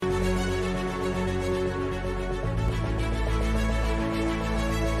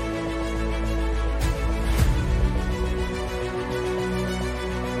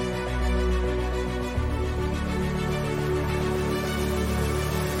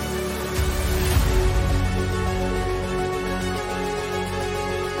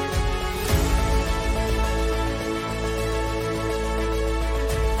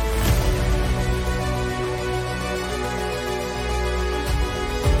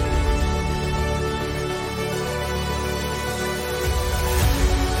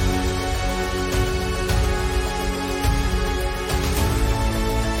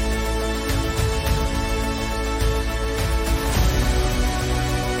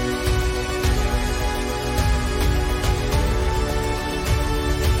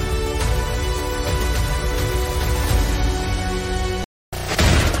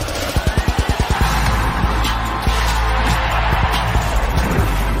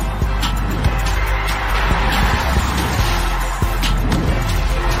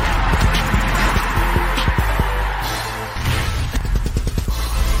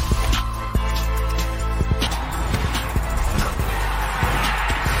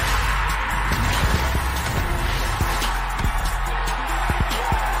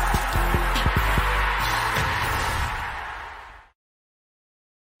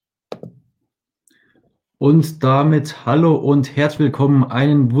Und damit hallo und herzlich willkommen,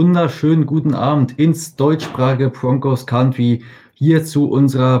 einen wunderschönen guten Abend ins deutschsprachige Broncos Country, hier zu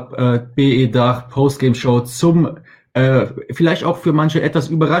unserer BE-Dach Postgame Show zum vielleicht auch für manche etwas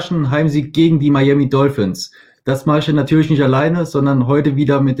überraschenden Heimsieg gegen die Miami Dolphins. Das mache ich natürlich nicht alleine, sondern heute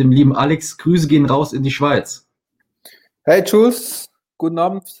wieder mit dem lieben Alex. Grüße gehen raus in die Schweiz. Hey Jules, guten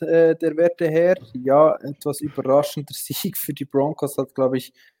Abend, der werte Herr. Ja, etwas überraschender Sieg für die Broncos, hat, glaube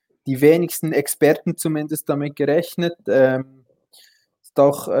ich, die wenigsten Experten zumindest damit gerechnet. Ist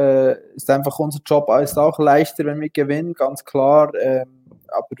einfach unser Job ist auch leichter, wenn wir gewinnen, ganz klar.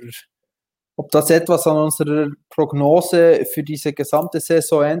 Aber ob das etwas an unserer Prognose für diese gesamte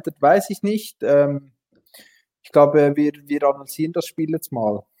Saison ändert, weiß ich nicht. Ich glaube, wir analysieren das Spiel jetzt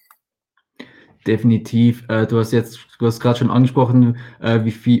mal. Definitiv. Du hast gerade schon angesprochen,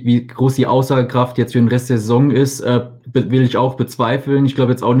 wie groß die Aussagekraft jetzt für den Rest der Saison ist, will ich auch bezweifeln. Ich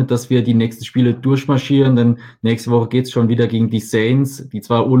glaube jetzt auch nicht, dass wir die nächsten Spiele durchmarschieren, denn nächste Woche geht's schon wieder gegen die Saints, die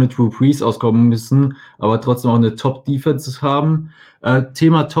zwar ohne Drew Brees auskommen müssen, aber trotzdem auch eine Top-Defense haben.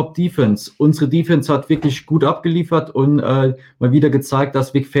 Thema Top-Defense. Unsere Defense hat wirklich gut abgeliefert und mal wieder gezeigt,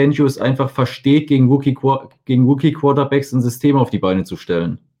 dass Vic Fangio es einfach versteht, gegen Rookie-Quarterbacks ein System auf die Beine zu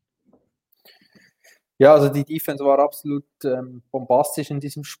stellen. Ja, also die Defense war absolut bombastisch in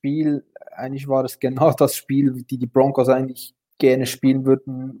diesem Spiel. Eigentlich war es genau das Spiel, die Broncos eigentlich gerne spielen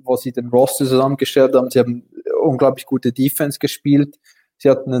würden, wo sie den Roster zusammengestellt haben. Sie haben unglaublich gute Defense gespielt. Sie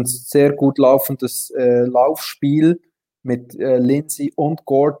hatten ein sehr gut laufendes Laufspiel mit Lindsay und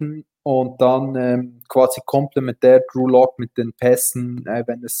Gordon und dann quasi komplementär Drew Lock mit den Pässen,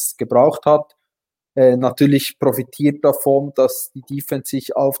 wenn es gebraucht hat. Natürlich profitiert davon, dass die Defense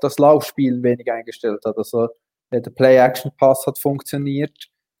sich auf das Laufspiel wenig eingestellt hat. Also der Play-Action-Pass hat funktioniert,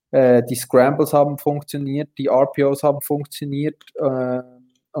 die Scrambles haben funktioniert, die RPOs haben funktioniert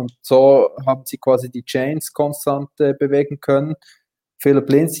und so haben sie quasi die Chains konstant bewegen können. Philip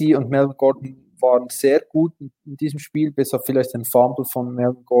Lindsay und Melvin Gordon waren sehr gut in diesem Spiel, bis auf vielleicht den Fumble von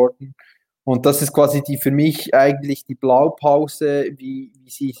Melvin Gordon. Und das ist quasi für mich eigentlich die Blaupause, wie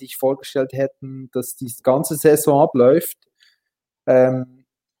sie sich vorgestellt hätten, dass die ganze Saison abläuft.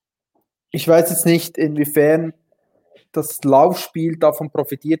 Ich weiß jetzt nicht, inwiefern das Laufspiel davon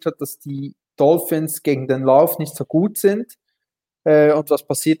profitiert hat, dass die Dolphins gegen den Lauf nicht so gut sind. Und was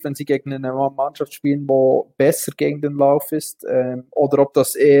passiert, wenn sie gegen eine Mannschaft spielen, wo besser gegen den Lauf ist. Oder ob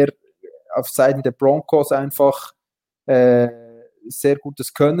das eher auf Seiten der Broncos einfach sehr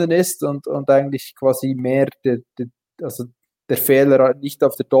gutes Können ist und eigentlich quasi mehr also der Fehler nicht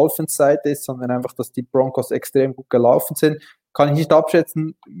auf der Dolphins-Seite ist, sondern einfach, dass die Broncos extrem gut gelaufen sind. Kann ich nicht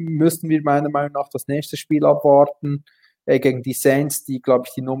abschätzen, müssten wir meiner Meinung nach das nächste Spiel abwarten gegen die Saints, die, glaube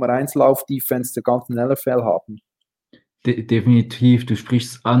ich, die Nummer 1 Lauf-Defense der ganzen NFL haben. Definitiv, du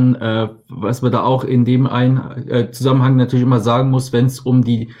sprichst an, was man da auch in dem Zusammenhang natürlich immer sagen muss, wenn es um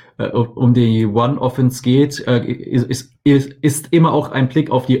die One-Offense geht, ist immer auch ein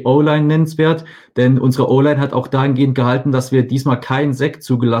Blick auf die O-Line nennenswert, denn unsere O-Line hat auch dahingehend gehalten, dass wir diesmal keinen Sack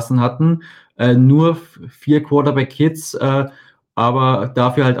zugelassen hatten, nur 4 Quarterback-Hits, aber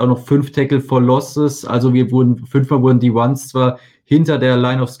dafür halt auch noch 5 Tackle for Losses, also 5-mal wurden die Runs zwar hinter der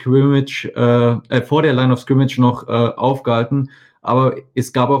Line of Scrimmage, vor der Line of Scrimmage noch aufgehalten. Aber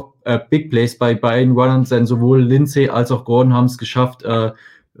es gab auch Big Plays bei beiden Runnern, denn sowohl Lindsay als auch Gordon haben es geschafft,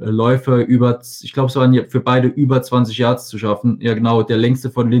 Läufe ich glaube, es waren für beide über 20 Yards zu schaffen. Ja, genau, der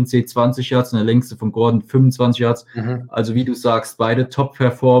längste von Lindsay 20 Yards und der längste von Gordon 25 Yards. Mhm. Also wie du sagst, beide top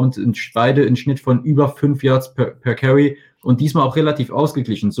performt, beide in Schnitt von über 5 Yards per Carry und diesmal auch relativ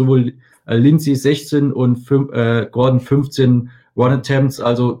ausgeglichen. Sowohl Lindsay 16 und Gordon 15 Run-Attempts,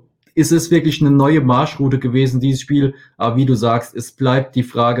 also ist es wirklich eine neue Marschroute gewesen, dieses Spiel. Aber wie du sagst, es bleibt die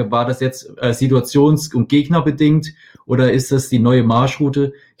Frage, war das jetzt situations- und gegnerbedingt oder ist das die neue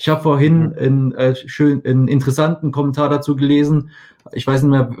Marschroute? Ich habe vorhin einen interessanten Kommentar dazu gelesen. Ich weiß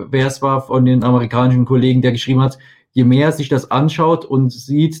nicht mehr, wer es war von den amerikanischen Kollegen, der geschrieben hat, je mehr er sich das anschaut und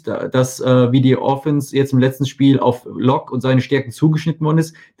sieht, dass wie die Offense jetzt im letzten Spiel auf Lock und seine Stärken zugeschnitten worden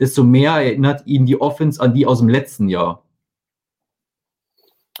ist, desto mehr erinnert ihn die Offense an die aus dem letzten Jahr.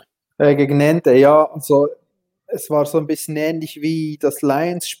 Gegen Ende, ja, also es war so ein bisschen ähnlich wie das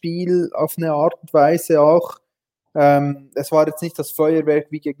Lions-Spiel auf eine Art und Weise auch. Es war jetzt nicht das Feuerwerk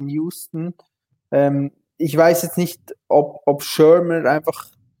wie gegen Houston. Ich weiß jetzt nicht, ob Shermer einfach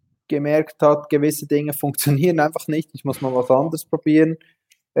gemerkt hat, gewisse Dinge funktionieren einfach nicht, ich muss mal was anderes probieren.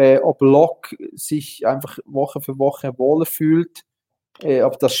 Ob Locke sich einfach Woche für Woche wohler fühlt.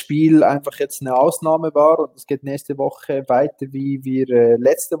 Ob das Spiel einfach jetzt eine Ausnahme war und es geht nächste Woche weiter, wie wir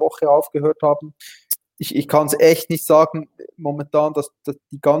letzte Woche aufgehört haben. ich kann es echt nicht sagen, momentan, dass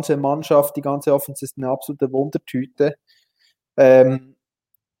die ganze Mannschaft, die ganze Offense ist eine absolute Wundertüte.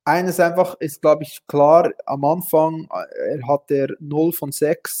 Eines einfach ist, glaube ich, klar, am Anfang hat er 0 von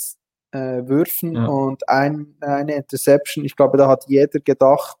 6 Würfen und eine Interception. Ich glaube, da hat jeder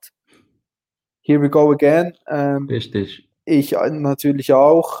gedacht, here we go again. Richtig. Ich natürlich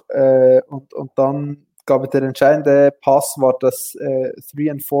auch. Und dann, glaube ich, der entscheidende Pass war das 3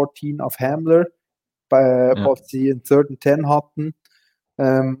 and 14 auf Hamler, was sie in 3rd and 10 hatten.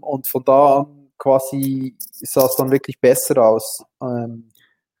 Und von da an quasi sah es dann wirklich besser aus.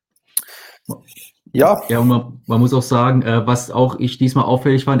 Ja. Ja, und man muss auch sagen, was auch ich diesmal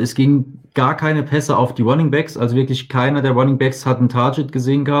auffällig fand, es ging gar keine Pässe auf die Running Backs, also wirklich keiner der Running Backs hat ein Target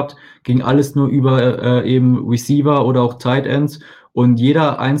gesehen gehabt, ging alles nur über eben Receiver oder auch Tight Ends und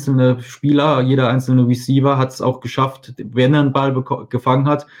jeder einzelne Spieler, jeder einzelne Receiver hat es auch geschafft, wenn er einen Ball gefangen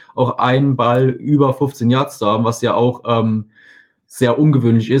hat, auch einen Ball über 15 Yards zu haben, was ja auch sehr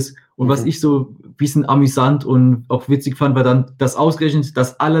ungewöhnlich ist. Und was ich so ein bisschen amüsant und auch witzig fand, war dann das ausgerechnet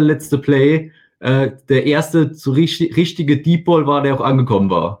das allerletzte Play, der erste so richtige Deep Ball war, der auch angekommen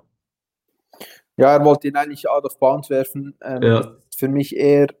war. Ja, er wollte ihn eigentlich out of bounds werfen. Das ist für mich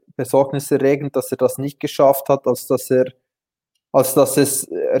eher besorgniserregend, dass er das nicht geschafft hat, als dass es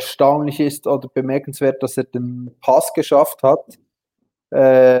erstaunlich ist oder bemerkenswert, dass er den Pass geschafft hat.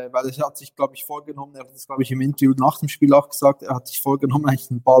 Weil er hat sich, glaube ich, vorgenommen, er hat das, glaube ich, im Interview nach dem Spiel auch gesagt, er hat sich vorgenommen, eigentlich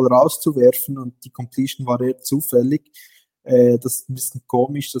den Ball rauszuwerfen und die Completion war eher zufällig. Das ist ein bisschen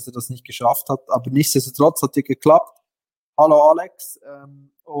komisch, dass er das nicht geschafft hat, aber nichtsdestotrotz hat er geklappt. Hallo Alex.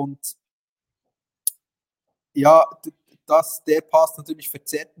 Und ja, der Pass natürlich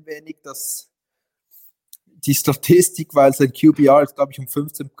verzerrt ein wenig, dass die Statistik, weil sein QBR ist, glaube ich,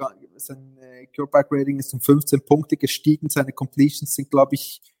 sein Quarterback-Rating ist um 15 Punkte gestiegen, seine Completions sind, glaube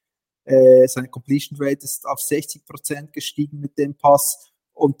ich, seine Completion Rate ist auf 60% gestiegen mit dem Pass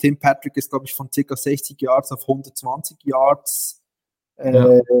und Tim Patrick ist, glaube ich, von ca. 60 Yards auf 120 Yards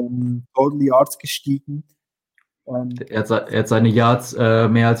Total Yards gestiegen. Er hat seine Yards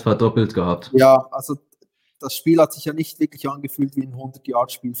mehr als verdoppelt gehabt. Ja, also das Spiel hat sich ja nicht wirklich angefühlt wie ein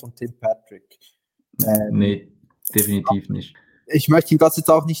 100-Yard-Spiel von Tim Patrick. Nee, definitiv nicht. Ich möchte ihm das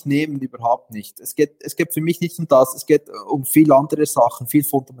jetzt auch nicht nehmen, überhaupt nicht. Es geht für mich nicht um das, es geht um viel andere Sachen, viel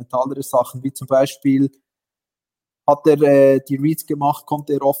fundamentalere Sachen, wie zum Beispiel hat er die Reads gemacht,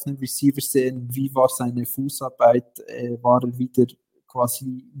 konnte er offenen Receiver sehen, wie war seine Fußarbeit, war er wieder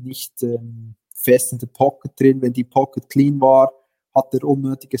quasi nicht fest in der Pocket drin, wenn die Pocket clean war, hat er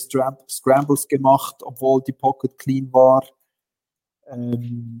unnötige Scrambles gemacht, obwohl die Pocket clean war.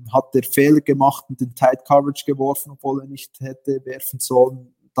 Hat er Fehler gemacht und den Tight Coverage geworfen, obwohl er nicht hätte werfen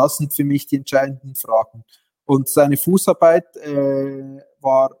sollen. Das sind für mich die entscheidenden Fragen. Und seine Fußarbeit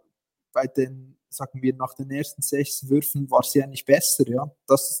war bei den, sagen wir, nach den ersten 6 Würfen war sie eigentlich besser. Ja?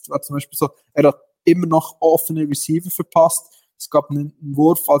 Das war zum Beispiel so, er hat immer noch offene Receiver verpasst. Es gab einen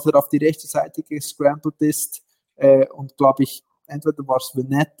Wurf, als er auf die rechte Seite gescrambled ist und glaube ich, entweder war es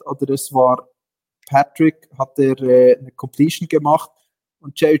Vanette oder es war Patrick, hat er eine Completion gemacht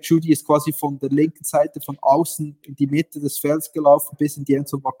und Jerry Jeudy ist quasi von der linken Seite von außen in die Mitte des Felds gelaufen, bis in die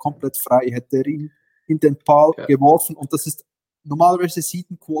Endzone, war komplett frei. Hätte er ihn in den Ball geworfen und das ist, normalerweise sieht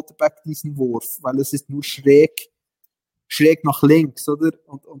ein Quarterback diesen Wurf, weil es ist nur schräg nach links, oder?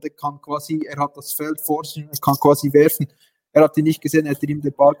 Und er kann quasi, er hat das Feld vor sich und er kann quasi werfen. Er hat ihn nicht gesehen, hätte ihm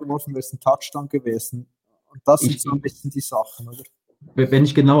den Ball geworfen, wäre es ein Touchdown gewesen. Und das sind so ein bisschen die Sachen, oder? Wenn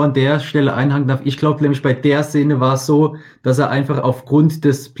ich genau an der Stelle einhaken darf, ich glaube nämlich bei der Szene war es so, dass er einfach aufgrund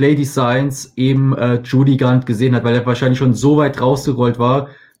des Playdesigns eben Judy gar nicht gesehen hat, weil er wahrscheinlich schon so weit rausgerollt war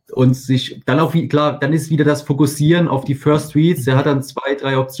und sich dann auch, klar, dann ist wieder das Fokussieren auf die First Reads, der hat dann 2,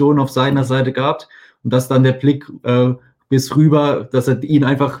 3 Optionen auf seiner Seite gehabt und dass dann der Blick bis rüber, dass er ihn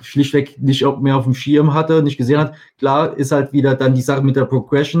einfach schlichtweg nicht mehr auf dem Schirm hatte, nicht gesehen hat. Klar ist halt wieder dann die Sache mit der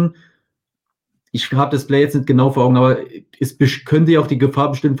Progression. Ich habe das Play jetzt nicht genau vor Augen, aber es könnte ja auch die Gefahr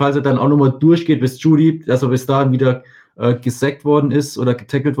bestehen, falls er dann auch nochmal durchgeht bis Judy, dass er bis dahin wieder gesackt worden ist oder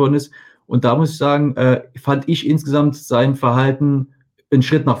getackelt worden ist. Und da muss ich sagen, fand ich insgesamt sein Verhalten einen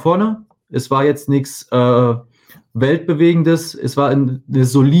Schritt nach vorne. Es war jetzt nichts Weltbewegendes. Es war eine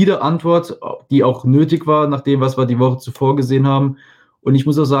solide Antwort, die auch nötig war, nach dem, was wir die Woche zuvor gesehen haben. Und ich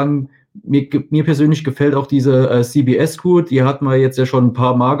muss auch sagen, mir persönlich gefällt auch diese CBS-Crew, die hatten wir jetzt ja schon ein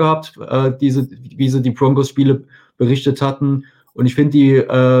paar Mal gehabt, wie sie die Broncos-Spiele berichtet hatten. Und ich finde, die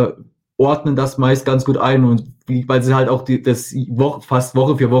ordnen das meist ganz gut ein. Und weil sie halt auch fast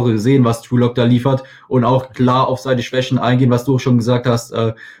Woche für Woche sehen, was True Lock da liefert und auch klar auf seine Schwächen eingehen, was du auch schon gesagt hast,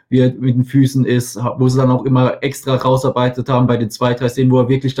 wie er mit den Füßen ist, wo sie dann auch immer extra rausarbeitet haben bei den 2-3 Szenen, wo er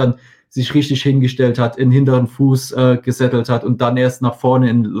wirklich dann sich richtig hingestellt hat, in den hinteren Fuß gesettelt hat und dann erst nach vorne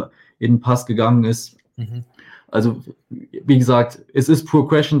in den Pass gegangen ist. Mhm. Also, wie gesagt, es ist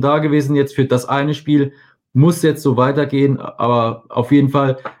Progression da gewesen jetzt für das eine Spiel, muss jetzt so weitergehen, aber auf jeden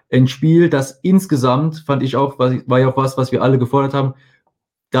Fall ein Spiel, das insgesamt, fand ich auch, war ja auch was wir alle gefordert haben,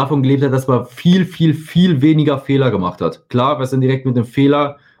 davon gelebt hat, dass man viel, viel, viel weniger Fehler gemacht hat. Klar, wir sind direkt mit einem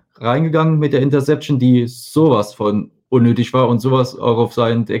Fehler reingegangen mit der Interception, die sowas von unnötig war und sowas auch auf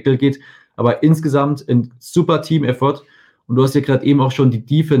seinen Deckel geht, aber insgesamt ein super Team-Effort und du hast ja gerade eben auch schon die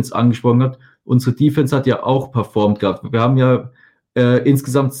Defense angesprochen gehabt. Unsere Defense hat ja auch performt gehabt. Wir haben ja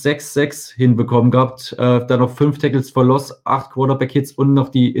insgesamt 6-6 hinbekommen gehabt, dann noch 5 Tackles for Loss, 8 Quarterback-Hits und noch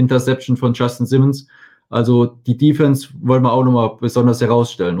die Interception von Justin Simmons. Also die Defense wollen wir auch nochmal besonders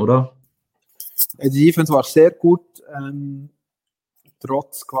herausstellen, oder? Die Defense war sehr gut,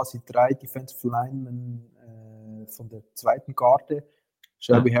 trotz quasi 3 Defensive Linemen von der zweiten Garde.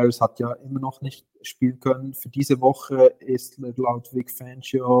 Shelby Harris hat ja immer noch nicht spielen können. Für diese Woche ist laut Vic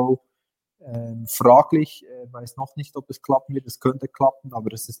Fangio fraglich. Weiß noch nicht, ob es klappen wird. Es könnte klappen,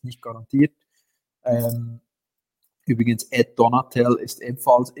 aber es ist nicht garantiert. Übrigens, Ed Donatel ist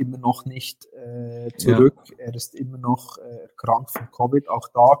ebenfalls immer noch nicht zurück. Ja. Er ist immer noch krank von Covid. Auch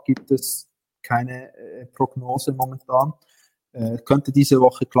da gibt es keine Prognose momentan. Könnte diese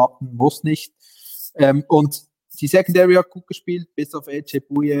Woche klappen, muss nicht. Und die Secondary hat gut gespielt, bis auf AJ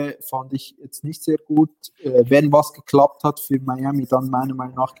Bouye fand ich jetzt nicht sehr gut. Wenn was geklappt hat für Miami, dann meiner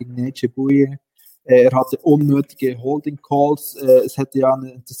Meinung nach gegen AJ Bouye. Er hatte unnötige Holding Calls. Es hätte ja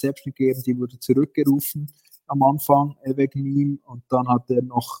eine Interception gegeben, die wurde zurückgerufen am Anfang wegen ihm. Und dann hat er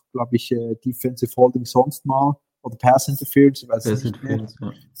noch, glaube ich, Defensive Holding sonst mal oder Pass Interference, ich weiß es nicht mehr.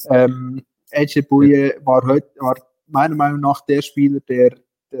 Ja. AJ Bouye war meiner Meinung nach der Spieler, der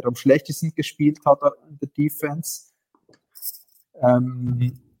am schlechtesten gespielt hat in der Defense.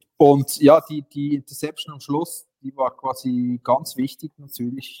 Und ja, die Interception am Schluss, die war quasi ganz wichtig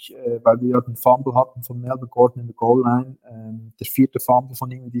natürlich, weil wir ja den Fumble hatten von Melvin Gordon in der Goal-Line. Der 4. Fumble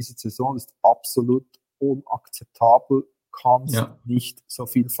von ihm in dieser Saison ist absolut unakzeptabel. Kannst nicht so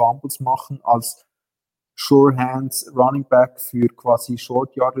viel Fumbles machen als Sure Hands Running Back für quasi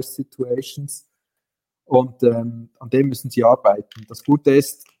Short Yardage Situations. Und an dem müssen sie arbeiten. Das Gute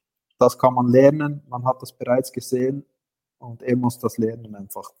ist, das kann man lernen. Man hat das bereits gesehen und er muss das lernen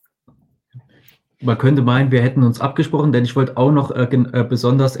einfach. Man könnte meinen, wir hätten uns abgesprochen, denn ich wollte auch noch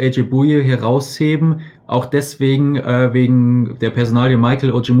besonders AJ Bouye herausheben. Auch deswegen, wegen der Personalie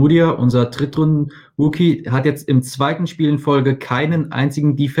Michael Ojemudia, unser Drittrunden-Rookie, hat jetzt im 2. Spiel in Folge keinen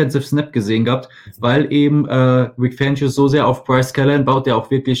einzigen Defensive Snap gesehen gehabt, weil eben Vic Fangio so sehr auf Bryce Callahan baut, der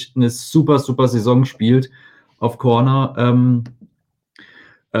auch wirklich eine super, super Saison spielt auf Corner.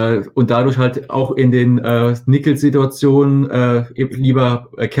 Und dadurch halt auch in den Nickel-Situationen lieber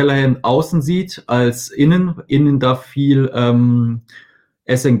Callahan außen sieht als innen. Innen darf viel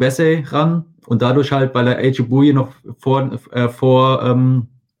Esseng Bessay ran und dadurch halt, weil er AJ Bouye noch vor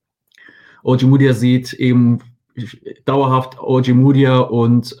Ojemudia sieht, eben dauerhaft Ojemudia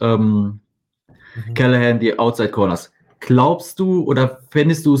und Callahan die Outside Corners. Glaubst du oder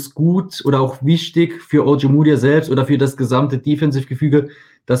fändest du es gut oder auch wichtig für Ojemudia selbst oder für das gesamte Defensive-Gefüge,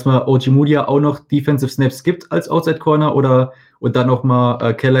 dass man Ojemudia auch noch Defensive Snaps gibt als Outside Corner oder und dann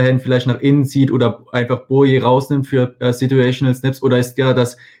nochmal Callahan vielleicht nach innen zieht oder einfach Bouye rausnimmt für Situational Snaps, oder ist ja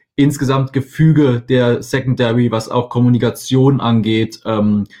das insgesamt Gefüge der Secondary, was auch Kommunikation angeht,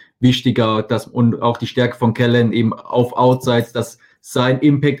 wichtiger, und auch die Stärke von Callahan eben auf Outsides, dass sein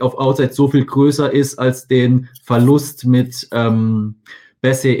Impact auf Outside so viel größer ist als den Verlust mit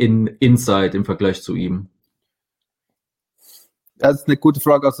Bessay in Inside im Vergleich zu ihm? Das ist eine gute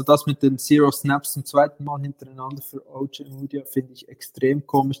Frage. Also das mit den Zero Snaps zum 2. Mal hintereinander für Ojemudia finde ich extrem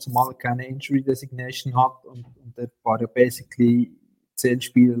komisch, zumal er keine Injury Designation hat und er war ja basically 10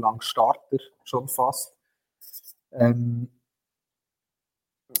 Spiele lang Starter, schon fast.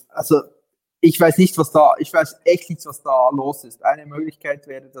 Also ich weiß echt nicht, was da los ist. Eine Möglichkeit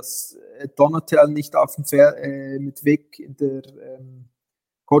wäre, dass Donatel nicht auf dem mit Vic in der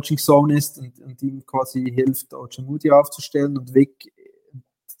Coaching Zone ist und ihm quasi hilft, Ojemudia aufzustellen und Vic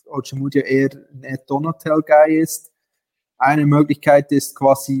Ojemudia eher ein Ed Donatel Guy ist. Eine Möglichkeit ist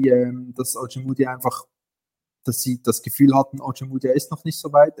quasi, dass Ojemudia einfach, dass sie das Gefühl hatten, Ojemudia ist noch nicht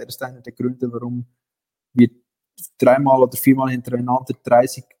so weit. Er ist einer der Gründe, warum wir 3-mal oder 4-mal hintereinander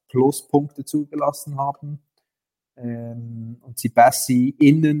 30 plus Punkte zugelassen haben. Und sie Bassi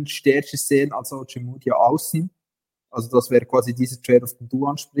innen stärker sehen als Ojemudia außen. Also das wäre quasi dieser Trade-off, den du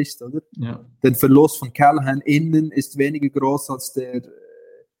ansprichst, oder? Ja. Der Verlust von Callahan innen ist weniger groß als der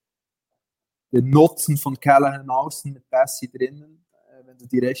Nutzen von Callahan außen mit Bassi drinnen, wenn du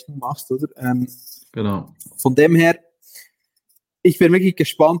die Rechnung machst, oder? Genau. Von dem her, ich bin wirklich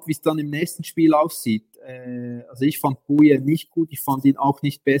gespannt, wie es dann im nächsten Spiel aussieht. Also ich fand Bouye nicht gut, ich fand ihn auch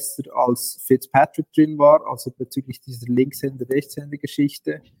nicht besser, als Fitzpatrick drin war, also bezüglich dieser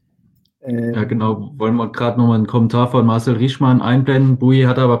Linkshänder-Rechtshänder-Geschichte. Ja, genau. Wollen wir gerade nochmal einen Kommentar von Marcel Rischmann einblenden. Bouye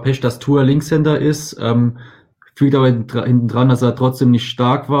hat aber Pech, dass Tua Linkshänder ist. Fühlt aber hinten dran, dass er trotzdem nicht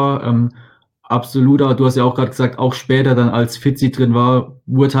stark war. Absoluter, du hast ja auch gerade gesagt, auch später dann, als Fitzy drin war,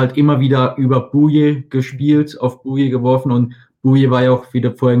 wurde halt immer wieder über Bouye gespielt, auf Bouye geworfen, und Bouye war ja auch, wie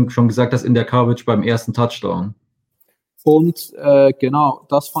du vorhin schon gesagt hast, in der Coverage beim ersten Touchdown. Und genau,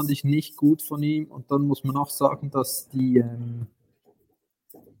 das fand ich nicht gut von ihm. Und dann muss man auch sagen, dass die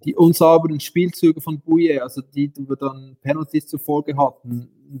unsauberen Spielzüge von Bouye, also die wir dann Penalties zur Folge hatten,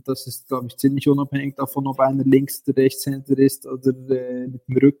 das ist, glaube ich, ziemlich unabhängig davon, ob einer Links- oder Rechtshänder ist oder mit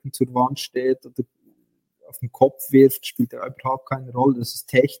dem Rücken zur Wand steht oder auf den Kopf wirft, spielt ja überhaupt keine Rolle. Das ist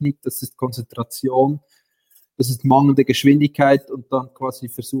Technik, das ist Konzentration, das ist mangelnde Geschwindigkeit und dann quasi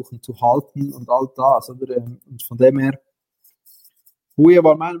versuchen zu halten und all das. Oder? Und von dem her, Bouye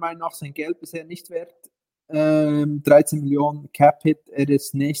war meiner Meinung nach sein Geld bisher nicht wert. 13 Millionen Cap-Hit, er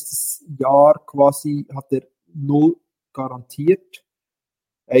ist nächstes Jahr quasi, hat er 0 garantiert.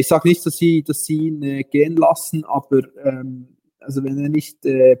 Ich sage nicht, dass sie ihn gehen lassen, aber also wenn er nicht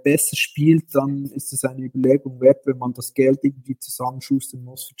besser spielt, dann ist es eine Überlegung wert, wenn man das Geld irgendwie zusammenschustern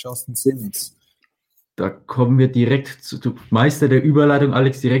muss für Justin Simmons. Da kommen wir direkt du Meister der Überleitung,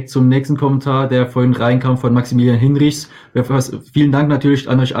 Alex, direkt zum nächsten Kommentar, der vorhin reinkam von Maximilian Hinrichs. Vielen Dank natürlich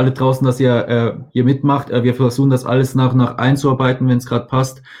an euch alle draußen, dass ihr hier mitmacht. Wir versuchen das alles nach und nach einzuarbeiten, wenn es gerade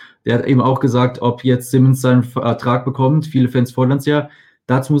passt. Der hat eben auch gesagt, ob jetzt Simmons seinen Vertrag bekommt. Viele Fans fordern es ja.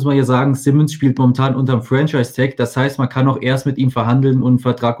 Dazu muss man ja sagen, Simmons spielt momentan unterm Franchise-Tag. Das heißt, man kann auch erst mit ihm verhandeln und einen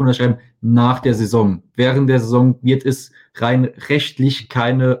Vertrag unterschreiben nach der Saison. Während der Saison wird es rein rechtlich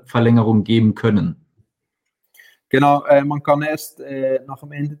keine Verlängerung geben können. Genau, man kann erst nach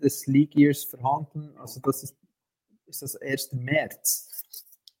dem Ende des League Years verhandeln, also das ist das 1. März.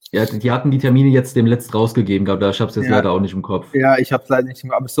 Ja, die hatten die Termine jetzt demnächst rausgegeben, aber ich habe es jetzt leider auch nicht im Kopf. Ja, ich habe es leider nicht im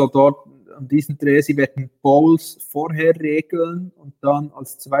Kopf, aber so dort an diesen Dreh, sie werden Bowls vorher regeln und dann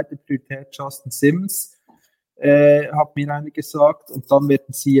als zweite Priorität Justin Simmons, hat mir einer gesagt, und dann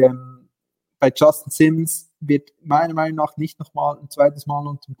werden sie bei Justin Simmons wird meiner Meinung nach nicht nochmal ein zweites Mal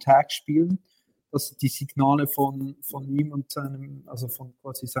unter dem Tag spielen. Das sind die Signale von ihm und seinem, also von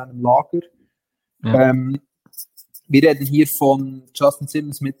quasi seinem Lager. Ja. Wir reden hier von Justin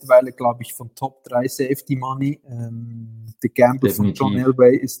Simmons mittlerweile, glaube ich, von Top 3 Safety Money. Der Gamble Definitiv. von John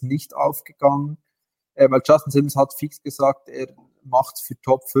Elway ist nicht aufgegangen, weil Justin Simmons hat fix gesagt, er macht für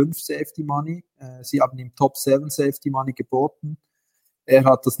Top 5 Safety Money. Sie haben ihm Top 7 Safety Money geboten. Er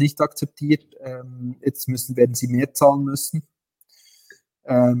hat das nicht akzeptiert. Jetzt werden sie mehr zahlen müssen.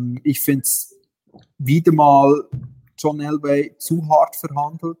 Ich finde es wieder mal John Elway zu hart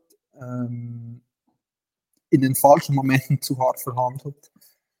verhandelt, in den falschen Momenten zu hart verhandelt.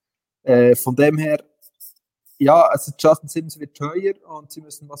 Von dem her, ja, also Justin Simmons wird teuer und sie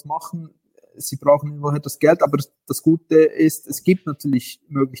müssen was machen. Sie brauchen woher das Geld, aber das Gute ist, es gibt natürlich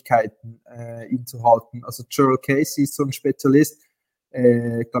Möglichkeiten, ihn zu halten. Also Gerald Casey ist so ein Spezialist,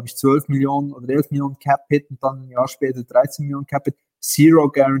 glaube ich 12 Millionen oder 11 Millionen Cap-Hit und dann ein Jahr später 13 Millionen Cap-Hit. Zero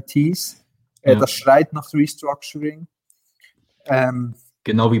Guarantees. Das schreit nach Restructuring.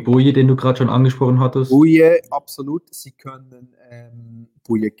 Genau wie Bouye, den du gerade schon angesprochen hattest. Bouye, absolut. Sie können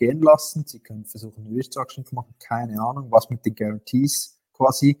Bouye gehen lassen. Sie können versuchen, eine Restructuring zu machen. Keine Ahnung, was mit den Guarantees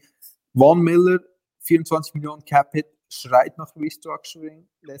quasi. Von Miller, 24 Millionen Cap-Hit, schreit nach Restructuring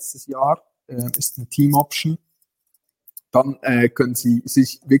letztes Jahr. Ist eine Team-Option. Dann können sie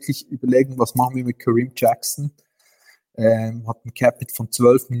sich wirklich überlegen, was machen wir mit Kareem Jackson. Hat ein Cap-Hit von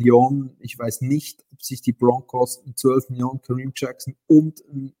 12 Millionen. Ich weiß nicht, ob sich die Broncos einen 12 Millionen Kareem Jackson und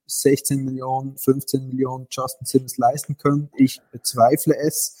einen 16 Millionen, 15 Millionen Justin Simmons leisten können. Ich bezweifle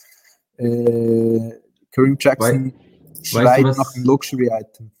es. Kareem Jackson schreit nach einem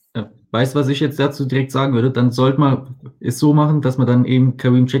Luxury-Item. Weißt du, was ich jetzt dazu direkt sagen würde? Dann sollte man es so machen, dass man dann eben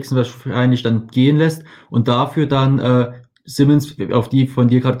Kareem Jackson wahrscheinlich dann gehen lässt und dafür dann Simmons auf die von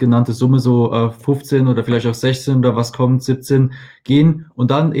dir gerade genannte Summe so 15 oder vielleicht auch 16 oder was kommt, 17 gehen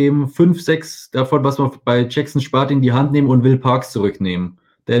und dann eben 5, 6 davon, was man bei Jackson spart, in die Hand nehmen und Will Parks zurücknehmen.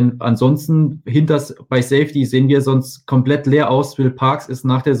 Denn ansonsten bei Safety sehen wir sonst komplett leer aus. Will Parks ist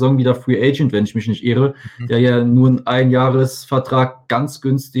nach der Saison wieder Free Agent, wenn ich mich nicht irre, der ja nur einen Einjahresvertrag ganz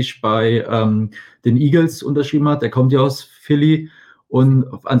günstig bei den Eagles unterschrieben hat. Der kommt ja aus Philly. Und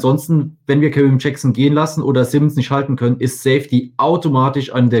ansonsten, wenn wir Kareem Jackson gehen lassen oder Simmons nicht halten können, ist Safety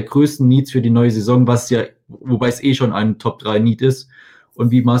automatisch einer der größten Needs für die neue Saison, wobei es schon ein Top-3-Need ist. Und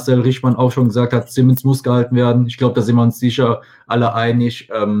wie Marcel Richmann auch schon gesagt hat, Simmons muss gehalten werden. Ich glaube, da sind wir uns sicher alle einig.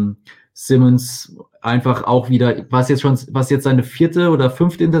 Simmons einfach auch wieder, was jetzt seine 4. oder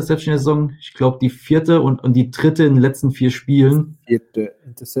 5. Interception der Saison? Ich glaube, die 4. und die 3. in den letzten 4 Spielen. 4.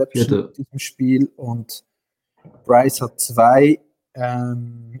 Interception in diesem Spiel und Bryce hat 2.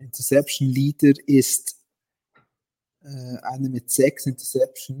 Interception Leader ist eine mit 6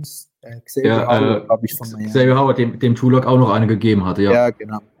 Interceptions. Xavier Howard, glaube ich, von Miami. Xavier Howard, dem Trulock auch noch eine gegeben hatte, ja. Ja,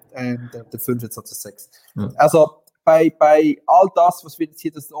 genau. Der 5, jetzt hat er 6. Ja. Also bei all das, was wir jetzt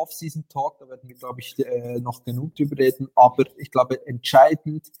hier das Off-Season-Talk, da werden wir, glaube ich, noch genug drüber reden, aber ich glaube,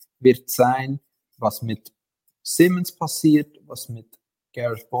 entscheidend wird sein, was mit Simmons passiert, was mit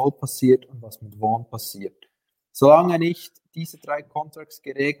Garrett Ball passiert und was mit Vaughn passiert. Solange nicht diese 3 Contracts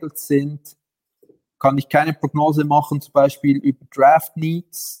geregelt sind, kann ich keine Prognose machen, zum Beispiel über Draft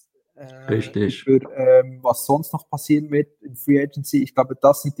Needs, Richtig. über was sonst noch passieren wird in Free Agency. Ich glaube,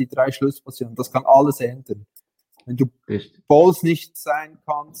 das sind die 3 Schlüsselpositionen. Das kann alles ändern. Wenn du Balls nicht sein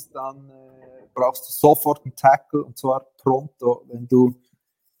kannst, dann brauchst du sofort einen Tackle und zwar pronto. Wenn du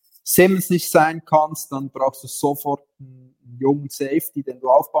Simmons nicht sein kannst, dann brauchst du sofort einen jungen Safety, den du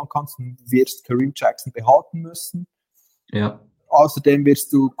aufbauen kannst und wirst Kareem Jackson behalten müssen. Ja. Außerdem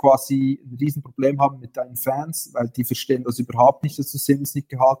wirst du quasi ein Riesenproblem haben mit deinen Fans, weil die verstehen das überhaupt nicht, dass du Simmons nicht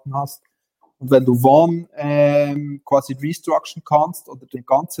gehalten hast. Und wenn du Vaughn quasi restructuren kannst oder den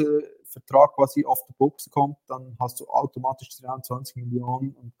ganzen Vertrag quasi off the books kommt, dann hast du automatisch 23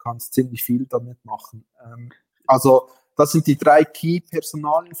 Millionen und kannst ziemlich viel damit machen. Also das sind die 3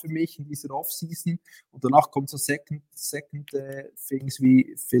 Key-Personalien für mich in dieser Offseason. Und danach kommt so Second Things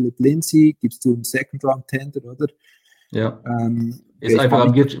wie Philip Lindsay, gibst du einen Second-Round-Tender, oder? Ja. Ist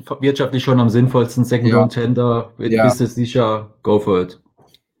einfach wirtschaftlich schon am sinnvollsten. Second-Round-Tender, bist du sicher, go for it.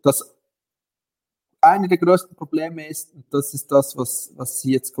 Das eine der größten Probleme ist, und das ist das, was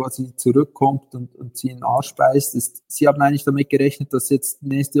sie jetzt quasi zurückkommt und sie in den Arsch beißt, ist, sie haben eigentlich damit gerechnet, dass jetzt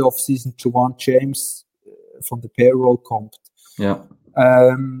nächste Offseason Juwan James von der Payroll kommt. Ja.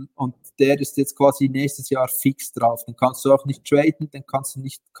 Und der ist jetzt quasi nächstes Jahr fix drauf. Den kannst du auch nicht traden, den kannst du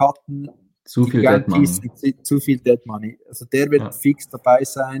nicht cutten. Zu viel Dead Money. Zu viel Dead Money. Also der wird fix dabei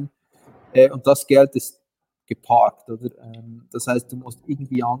sein. Und das Geld ist geparkt, oder? Das heißt, du musst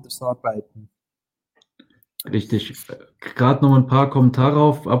irgendwie anders arbeiten. Richtig. Gerade noch ein paar Kommentare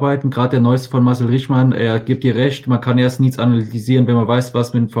aufarbeiten. Gerade der neueste von Marcel Richmann. Er gibt dir recht. Man kann erst nichts analysieren, wenn man weiß,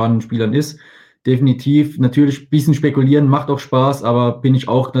 was mit den vorhandenen Spielern ist. Definitiv. Natürlich ein bisschen spekulieren, macht auch Spaß, aber bin ich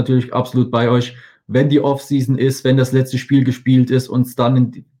auch natürlich absolut bei euch. Wenn die Offseason ist, wenn das letzte Spiel gespielt ist und es dann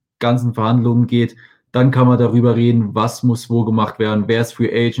in die ganzen Verhandlungen geht, dann kann man darüber reden, was muss wo gemacht werden, wer ist Free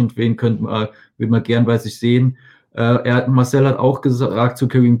Agent, wen will man gern bei sich sehen. Marcel hat auch gesagt zu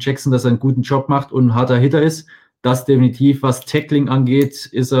Kareem Jackson, dass er einen guten Job macht und ein harter Hitter ist. Das definitiv, was Tackling angeht,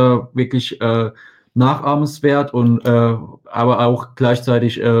 ist er wirklich nachahmenswert und aber auch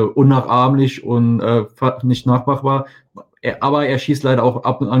gleichzeitig unnachahmlich und nicht nachmachbar. Aber er schießt leider auch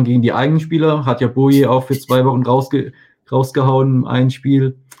ab und an gegen die eigenen Spieler, hat ja Boje auch für 2 Wochen rausgehauen im einen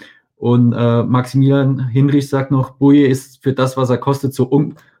Spiel. Und Maximilian Hinrich sagt noch, Boje ist für das, was er kostet, so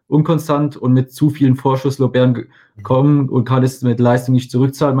unkonstant und mit zu vielen Vorschusslorbeeren gekommen und kann es mit Leistung nicht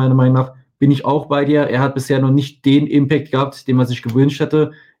zurückzahlen, meiner Meinung nach. Bin ich auch bei dir. Er hat bisher noch nicht den Impact gehabt, den man sich gewünscht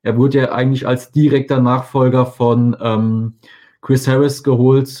hätte. Er wurde ja eigentlich als direkter Nachfolger von Chris Harris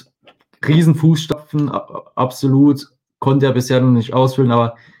geholt. Riesenfußstapfen, absolut. Konnte er bisher noch nicht ausfüllen,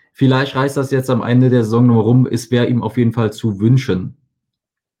 aber vielleicht reißt das jetzt am Ende der Saison noch rum. Es wäre ihm auf jeden Fall zu wünschen.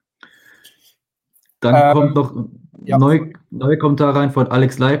 Dann kommt noch neue Kommentar rein von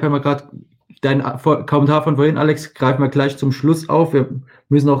Alex Leipheimer gerade. Dein Kommentar von vorhin, Alex, greifen wir gleich zum Schluss auf. Wir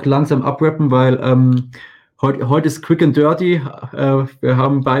müssen auch langsam abrappen, weil heute ist quick and dirty. Wir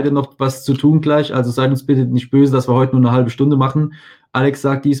haben beide noch was zu tun gleich, also seid uns bitte nicht böse, dass wir heute nur eine halbe Stunde machen. Alex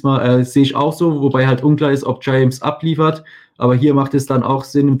sagt diesmal, sehe ich auch so, wobei halt unklar ist, ob James abliefert. Aber hier macht es dann auch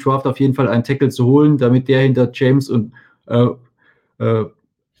Sinn, im Draft auf jeden Fall einen Tackle zu holen, damit der hinter James und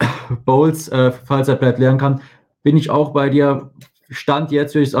Bowles, falls er bleibt, lernen kann. Bin ich auch bei dir. Stand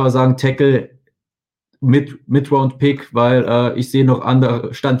jetzt würde ich aber sagen, Tackle Mid-Round-Pick, weil ich sehe noch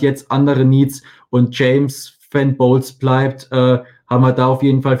Stand jetzt andere Needs und James, wenn Bowles bleibt, haben wir da auf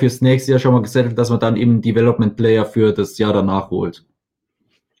jeden Fall fürs nächste Jahr schon mal gesettelt, dass man dann eben einen Development-Player für das Jahr danach holt.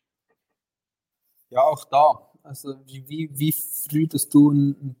 Ja, auch da. Also wie früh, dass du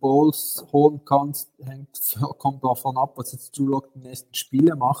einen Bowls holen kannst, kommt davon ab, was jetzt Drew Lock die nächsten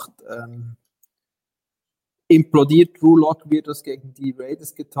Spiele macht. Implodiert Drew Lock, wie er das gegen die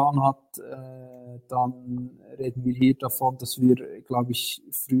Raiders getan hat, dann reden wir hier davon, dass wir, glaube ich,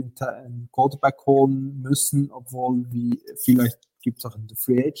 früh einen Quarterback holen müssen, obwohl vielleicht gibt es auch in der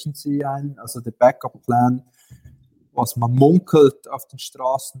Free Agency einen, also der Backup-Plan, was man munkelt auf den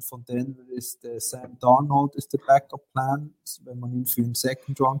Straßen von Denver ist, Sam Darnold ist der Backup-Plan, wenn man ihn für einen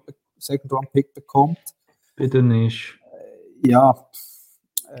Second-Round-Pick bekommt. Bitte nicht. Ja,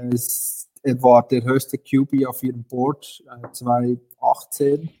 er war der höchste QB auf ihrem Board,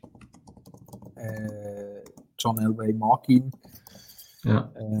 2018. John Elway mag ihn. Ja.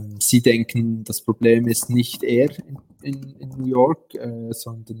 Sie denken, das Problem ist nicht er in New York,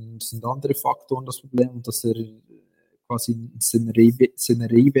 sondern es sind andere Faktoren das Problem und dass er quasi einen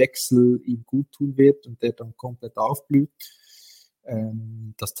Szeneriewechsel ihm gut tun wird und der dann komplett aufblüht.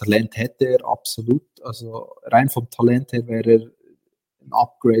 Das Talent hätte er absolut. Also rein vom Talent her wäre er ein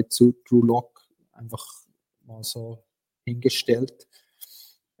Upgrade zu Drew Lock, einfach mal so hingestellt.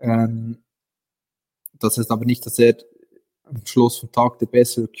 Das heißt aber nicht, dass er am Schluss vom Tag der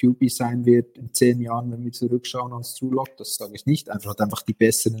bessere QB sein wird in 10 Jahren, wenn wir zurückschauen als Drew Lock. Das sage ich nicht. Einfach hat einfach die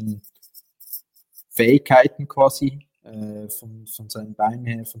besseren Fähigkeiten quasi von seinen Beinen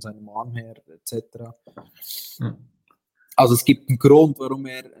her, von seinem Arm her etc. Ja. Also es gibt einen Grund, warum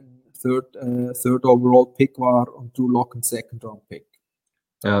er ein Third Overall Pick war und Drew Lock ein Second Round Pick.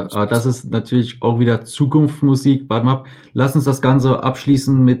 Ja, aber das ist natürlich auch wieder Zukunftsmusik. Warte mal, lass uns das Ganze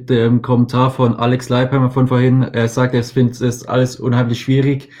abschließen mit dem Kommentar von Alex Leipheimer von vorhin. Er sagt, er findet es alles unheimlich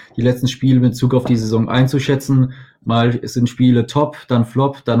schwierig, die letzten Spiele mit Bezug auf die Saison einzuschätzen. Mal sind Spiele top, dann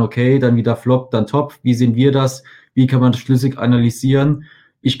flop, dann okay, dann wieder flop, dann top. Wie sehen wir das? Wie kann man das schlüssig analysieren?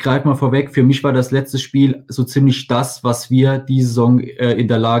 Ich greife mal vorweg, für mich war das letzte Spiel so ziemlich das, was wir die Saison in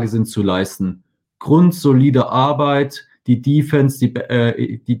der Lage sind zu leisten. Grundsolide Arbeit, die Defense, die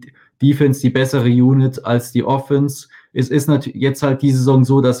Defense, die bessere Unit als die Offense. Es ist jetzt halt die Saison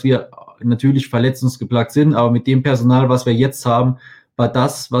so, dass wir natürlich verletzungsgeplagt sind, aber mit dem Personal, was wir jetzt haben, war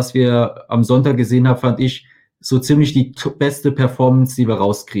das, was wir am Sonntag gesehen haben, fand ich so ziemlich die beste Performance, die wir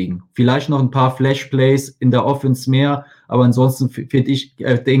rauskriegen. Vielleicht noch ein paar Flash-Plays in der Offense mehr, aber ansonsten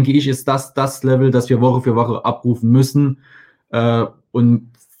denke ich, ist das Level, das wir Woche für Woche abrufen müssen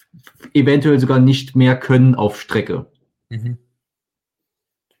und eventuell sogar nicht mehr können auf Strecke. Mhm.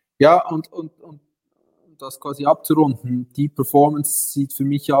 Ja, und das quasi abzurunden, die Performance sieht für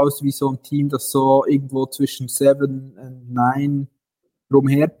mich aus wie so ein Team, das so irgendwo zwischen 7 und 9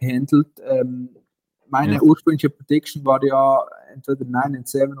 rumherpendelt. Meine ursprüngliche Prediction war ja entweder 9 und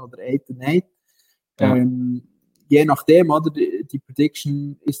 7 oder 8 und 8. Ja. Je nachdem, oder? Die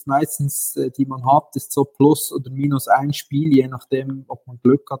Prediction ist meistens, die man hat, ist so plus oder minus ein Spiel, je nachdem, ob man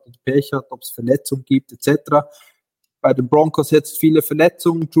Glück hat oder Pech hat, ob es Verletzungen gibt, etc. Bei den Broncos jetzt viele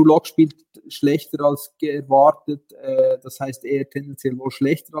Verletzungen. Drew Lock spielt schlechter als erwartet. Das heißt eher tendenziell wohl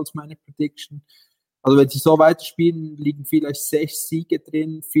schlechter als meine Prediction. Also wenn sie so weiterspielen, liegen vielleicht 6 Siege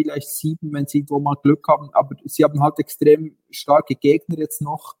drin, vielleicht 7, wenn sie irgendwo mal Glück haben. Aber sie haben halt extrem starke Gegner jetzt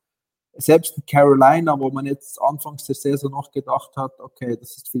noch. Selbst in Carolina, wo man jetzt anfangs der Saison noch gedacht hat, okay,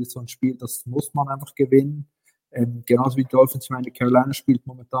 das ist viel so ein Spiel, das muss man einfach gewinnen. Genauso wie die Dolphins, ich meine, Carolina spielt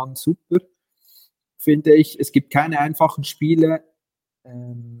momentan super, finde ich. Es gibt keine einfachen Spiele.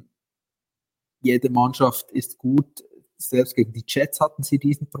 Jede Mannschaft ist gut. Selbst gegen die Jets hatten sie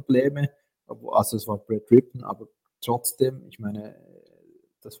diesen Probleme. Also es war Brett Rippon, aber trotzdem, ich meine,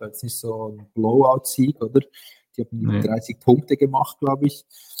 das war jetzt nicht so ein Blowout-Sieg, oder? Die haben 30 Punkte gemacht, glaube ich.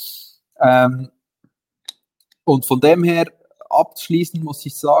 Und von dem her abschließend muss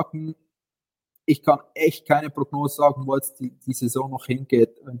ich sagen, ich kann echt keine Prognose sagen, wo jetzt die Saison noch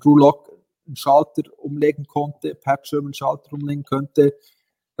hingeht. Wenn Drew Lock einen Schalter umlegen konnte, Pat Sherman einen Schalter umlegen könnte,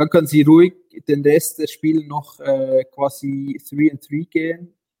 dann können sie ruhig den Rest des Spiels noch quasi 3-3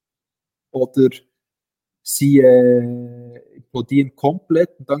 gehen. Oder sie implodieren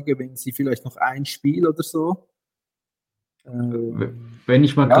komplett und dann gewinnen sie vielleicht noch ein Spiel oder so. Wenn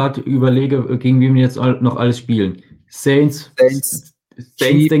ich mal gerade überlege, gegen wen wir jetzt noch alles spielen. Saints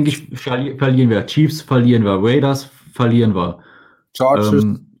denke ich, verlieren wir. Chiefs verlieren wir. Raiders verlieren wir.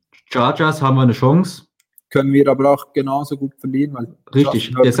 Chargers haben wir eine Chance. Können wir aber auch genauso gut verlieren, weil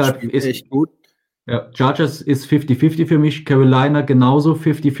richtig, deshalb ist echt gut. Ja, Chargers ist 50-50 für mich, Carolina genauso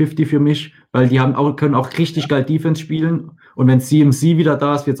 50-50 für mich, weil die können auch richtig geil Defense spielen und wenn CMC wieder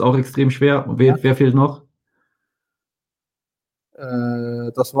da ist, wird es auch extrem schwer. Wer fehlt noch?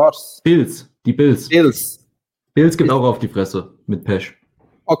 Das war's. Die Bills. Bills gibt auch auf die Fresse mit Pesch.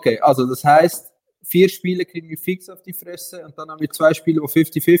 Okay, also das heißt 4 Spiele kriegen wir fix auf die Fresse und dann haben wir 2 Spiele, wo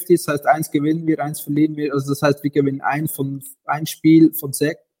 50-50 ist. Das heißt, 1 gewinnen wir, 1 verlieren wir. Also das heißt, wir gewinnen ein Spiel von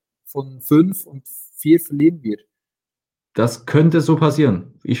 5 und 4 verlieren wir. Das könnte so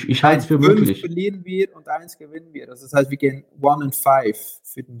passieren. Ich halte es für möglich. 5 verlieren wir und 1 gewinnen wir. Also das heißt, wir gehen 1-5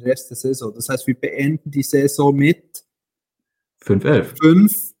 für den Rest der Saison. Das heißt, wir beenden die Saison mit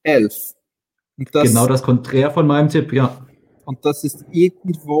 5-11. 5-11. Genau das Konträr von meinem Tipp, ja. Und das ist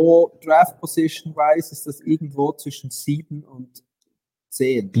irgendwo, Draft-Position-wise, ist das irgendwo zwischen 7 und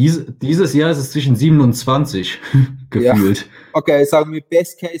 10. Dieses Jahr ist es zwischen 7 und 20 gefühlt. Ja. Okay, sagen wir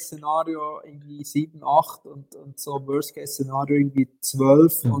Best-Case-Szenario irgendwie 7, 8 und so Worst-Case-Szenario irgendwie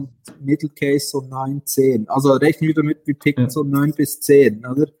 12 und Middle-Case so 9, 10. Also rechnen wir damit, wir picken so 9 bis 10,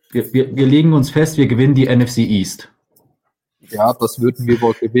 oder? Wir legen uns fest, wir gewinnen die NFC East. Ja, das würden wir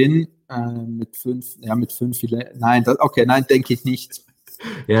wohl gewinnen. Mit 5 nein, denke ich nicht.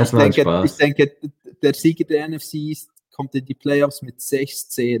 Ja, das war Spaß. Ich denke, der Sieger der NFC East kommt in die Playoffs mit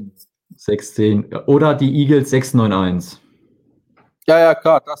 6-10. 6-10. Oder die Eagles 6-9-1. Ja,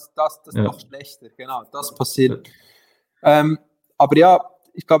 klar, das ist noch schlechter. Genau, das passiert. Aber ja,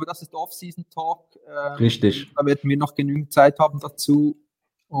 ich glaube, das ist Off-Season-Talk. Richtig. Da werden wir noch genügend Zeit haben dazu.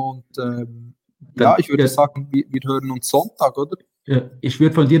 Und ich würde sagen, wir hören uns Sonntag, oder? Ja, ich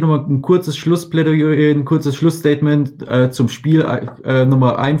würde von dir nochmal ein kurzes Schlussplädoyer, ein kurzes Schlussstatement zum Spiel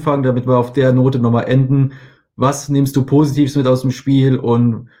nochmal einfangen, damit wir auf der Note nochmal enden. Was nimmst du Positives mit aus dem Spiel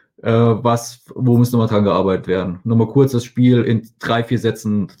und wo muss nochmal dran gearbeitet werden? Nochmal kurz das Spiel in 3-4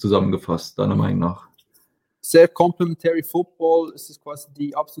 Sätzen zusammengefasst, deiner Meinung nach. Sehr Complementary Football. Es ist quasi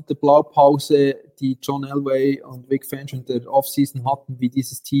die absolute Blaupause, die John Elway und Vic Fangio in der Offseason hatten, wie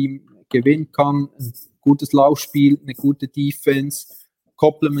dieses Team gewinnen kann. Ein gutes Laufspiel, eine gute Defense,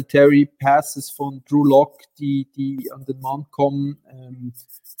 Complementary Passes von Drew Lock, die an den Mann kommen.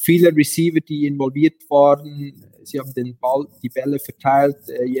 Viele Receiver, die involviert waren. Sie haben die Bälle verteilt.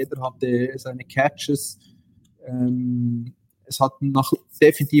 Jeder hatte seine Catches. Es hat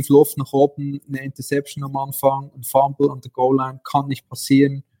definitiv Luft nach oben, eine Interception am Anfang, ein Fumble an der Goal-Line, kann nicht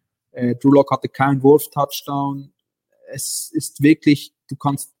passieren. Drew Lock hatte keinen Wurf-Touchdown. Es ist wirklich, du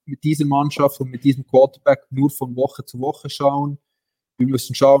kannst mit dieser Mannschaft und mit diesem Quarterback nur von Woche zu Woche schauen. Wir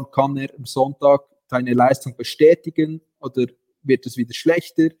müssen schauen, kann er am Sonntag seine Leistung bestätigen oder wird es wieder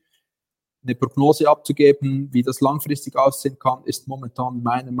schlechter? Eine Prognose abzugeben, wie das langfristig aussehen kann, ist momentan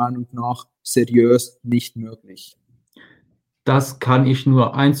meiner Meinung nach seriös nicht möglich. Das kann ich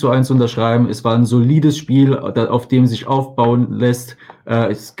nur 1:1 unterschreiben. Es war ein solides Spiel, auf dem sich aufbauen lässt.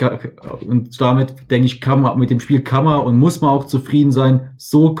 Und damit, denke ich, mit dem Spiel kann man und muss man auch zufrieden sein.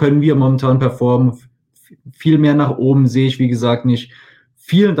 So können wir momentan performen. Viel mehr nach oben sehe ich, wie gesagt, nicht.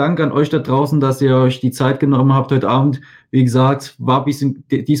 Vielen Dank an euch da draußen, dass ihr euch die Zeit genommen habt heute Abend. Wie gesagt, war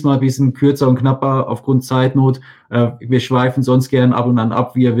diesmal ein bisschen kürzer und knapper aufgrund Zeitnot. Wir schweifen sonst gern ab und an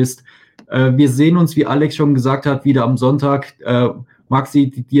ab, wie ihr wisst. Wir sehen uns, wie Alex schon gesagt hat, wieder am Sonntag.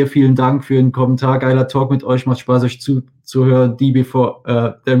 Maxi, dir vielen Dank für den Kommentar. Geiler Talk mit euch. Macht Spaß, euch zuzuhören. DB for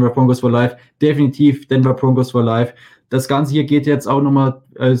Denver Broncos for Life. Definitiv Denver Broncos for Life. Das Ganze hier geht jetzt auch nochmal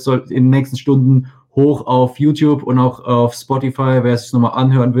in den nächsten Stunden hoch auf YouTube und auch auf Spotify, wer es sich nochmal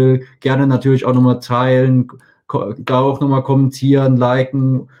anhören will. Gerne natürlich auch nochmal teilen, da auch nochmal kommentieren,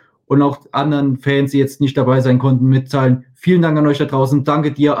 liken und auch anderen Fans, die jetzt nicht dabei sein konnten, mitteilen. Vielen Dank an euch da draußen.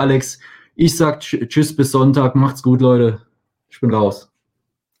 Danke dir, Alex. Ich sag tschüss bis Sonntag. Macht's gut, Leute. Ich bin raus.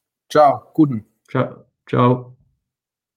 Ciao. Guten. Ciao. Ciao.